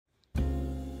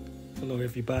Hello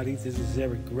everybody, this is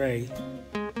Eric Gray,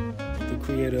 the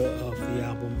creator of the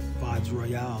album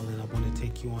Royale, and I want to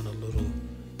take you on a little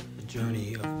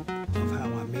journey of how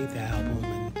I made the album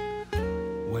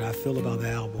and what I feel about the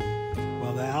album.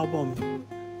 Well, the album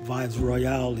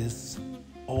Royale is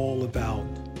all about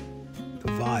the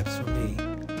vibes for me.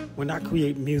 When I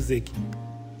create music,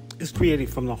 it's created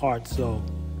from the heart, so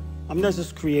I'm not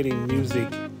just creating music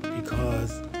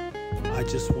because I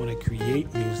just want to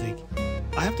create music.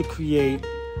 I have to create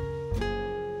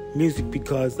music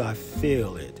because I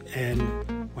feel it, and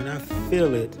when I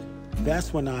feel it,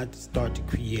 that's when I start to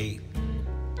create.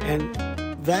 And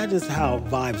that is how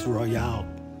Royale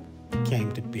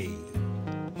came to be.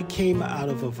 It came out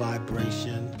of a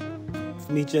vibration,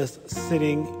 me just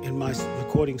sitting in my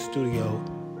recording studio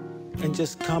and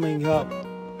just coming up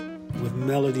with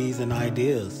melodies and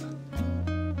ideas.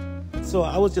 So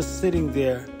I was just sitting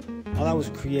there while I was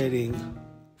creating.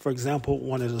 For example,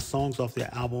 one of the songs off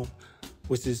the album,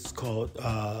 which is called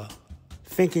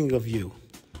Thinking of You.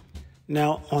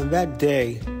 Now, on that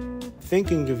day,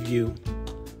 Thinking of You,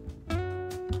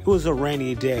 it was a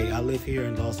rainy day. I live here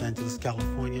in Los Angeles,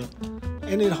 California,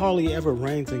 and it hardly ever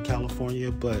rains in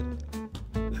California, but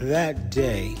that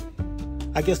day,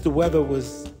 I guess the weather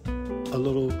was a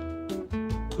little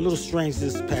strange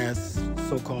this past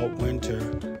so-called winter.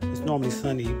 It's normally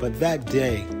sunny, but that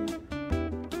day,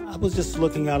 I was just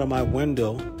looking out of my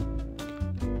window,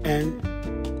 and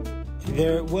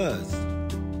there it was.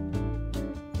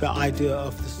 The idea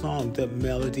of the song, the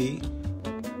melody,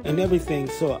 and everything.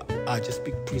 So I just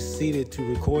proceeded to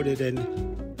record it, and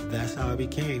that's how it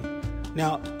became.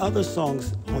 Now, other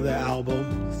songs on the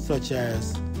album, such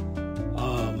as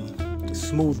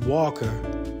Smooth Walker,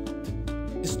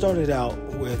 it started out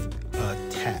with a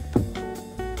tap.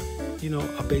 You know,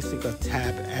 a basic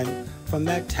tap, and from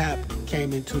that tap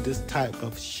came into this type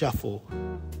of shuffle,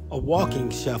 a walking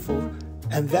shuffle,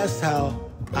 and that's how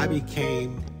I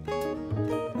became,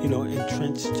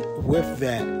 entrenched with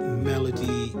that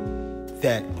melody,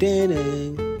 that ding,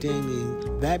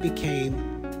 ding, that became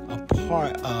a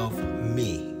part of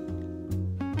me,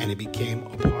 and it became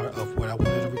a part of what I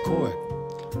wanted to record.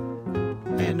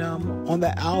 And on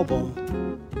the album,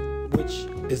 which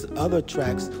is other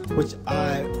tracks, which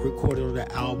I recorded on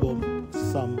the album,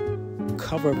 some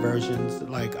cover versions,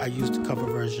 like I used a cover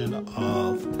version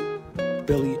of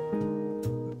Billy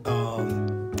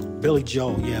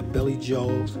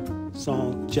Joel's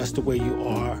song, Just the Way You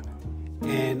Are,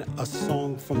 and a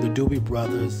song from the Doobie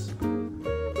Brothers,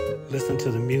 Listen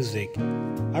to the Music.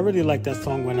 I really liked that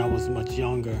song when I was much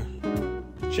younger.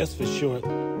 Just for short,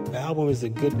 the album is a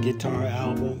good guitar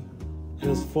album,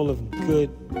 and it's full of good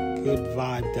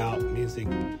vibed out music,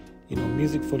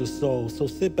 music for the soul. So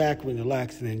sit back,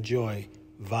 relax, and enjoy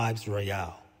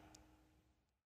Royale.